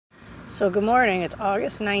So good morning, it's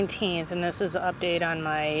August 19th and this is an update on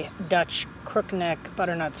my Dutch Crookneck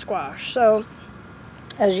Butternut squash. So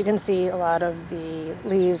as you can see, a lot of the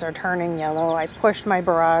leaves are turning yellow. I pushed my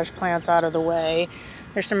barrage plants out of the way.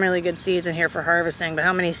 There's some really good seeds in here for harvesting, but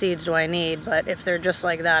how many seeds do I need? But if they're just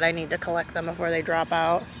like that, I need to collect them before they drop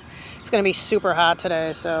out. It's going to be super hot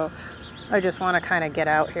today, so I just want to kind of get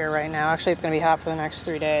out here right now. Actually, it's going to be hot for the next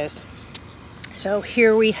 3 days. So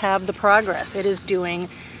here we have the progress. It is doing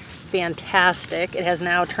fantastic. It has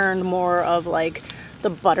now turned more of like the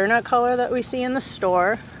butternut color that we see in the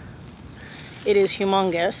store. It is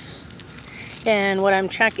humongous. And what I'm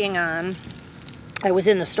checking on, I was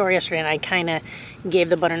in the store yesterday and I kind of gave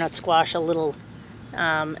the butternut squash a little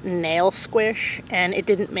nail squish and it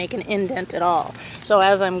didn't make an indent at all. So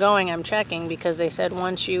as I'm going, I'm checking because they said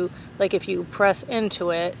once you, like if you press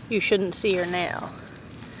into it, you shouldn't see your nail.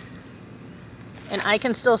 And I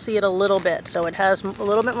can still see it a little bit, so it has a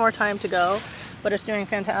little bit more time to go, but it's doing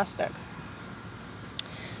fantastic.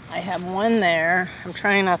 I have one there. I'm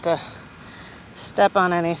trying not to step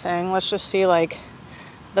on anything. Let's just see like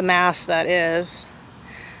the mass that is.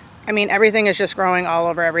 I mean, everything is just growing all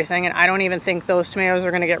over everything, and I don't even think those tomatoes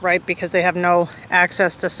are gonna get ripe because they have no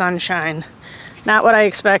access to sunshine. Not what I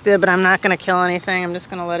expected, but I'm not gonna kill anything. I'm just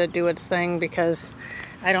gonna let it do its thing because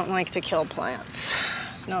I don't like to kill plants.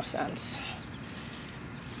 There's no sense.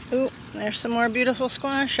 Ooh, there's some more beautiful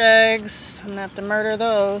squash eggs. I'm gonna have to murder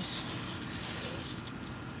those.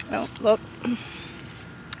 Oh, look.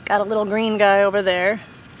 Got a little green guy over there.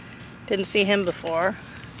 Didn't see him before.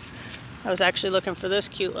 I was actually looking for this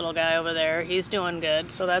cute little guy over there. He's doing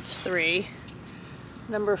good, so that's 3.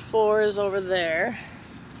 Number 4 is over there.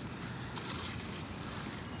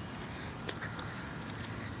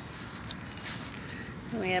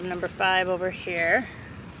 And we have number 5 over here.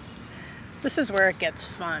 This is where it gets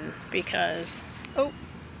fun because, oh,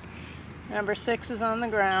 number 6 is on the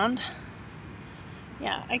ground.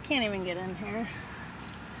 Yeah, I can't even get in here.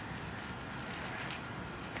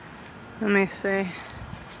 Let me see.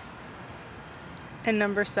 And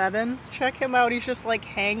number 7, check him out. He's just like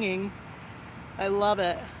hanging. I love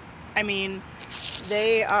it. I mean,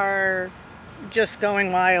 they are just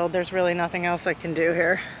going wild. There's really nothing else I can do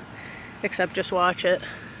here except just watch it.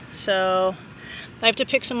 So I have to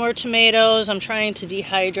pick some more tomatoes. I'm trying to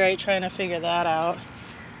dehydrate, trying to figure that out.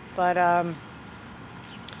 But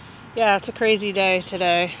yeah, it's a crazy day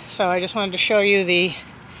today. So I just wanted to show you the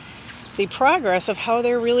progress of how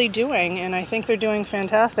they're really doing. And I think they're doing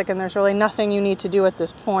fantastic. And there's really nothing you need to do at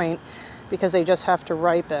this point because they just have to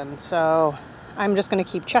ripen. So I'm just going to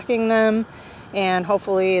keep checking them. And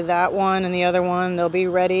hopefully that one and the other one, they'll be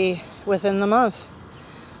ready within the month.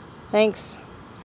 Thanks.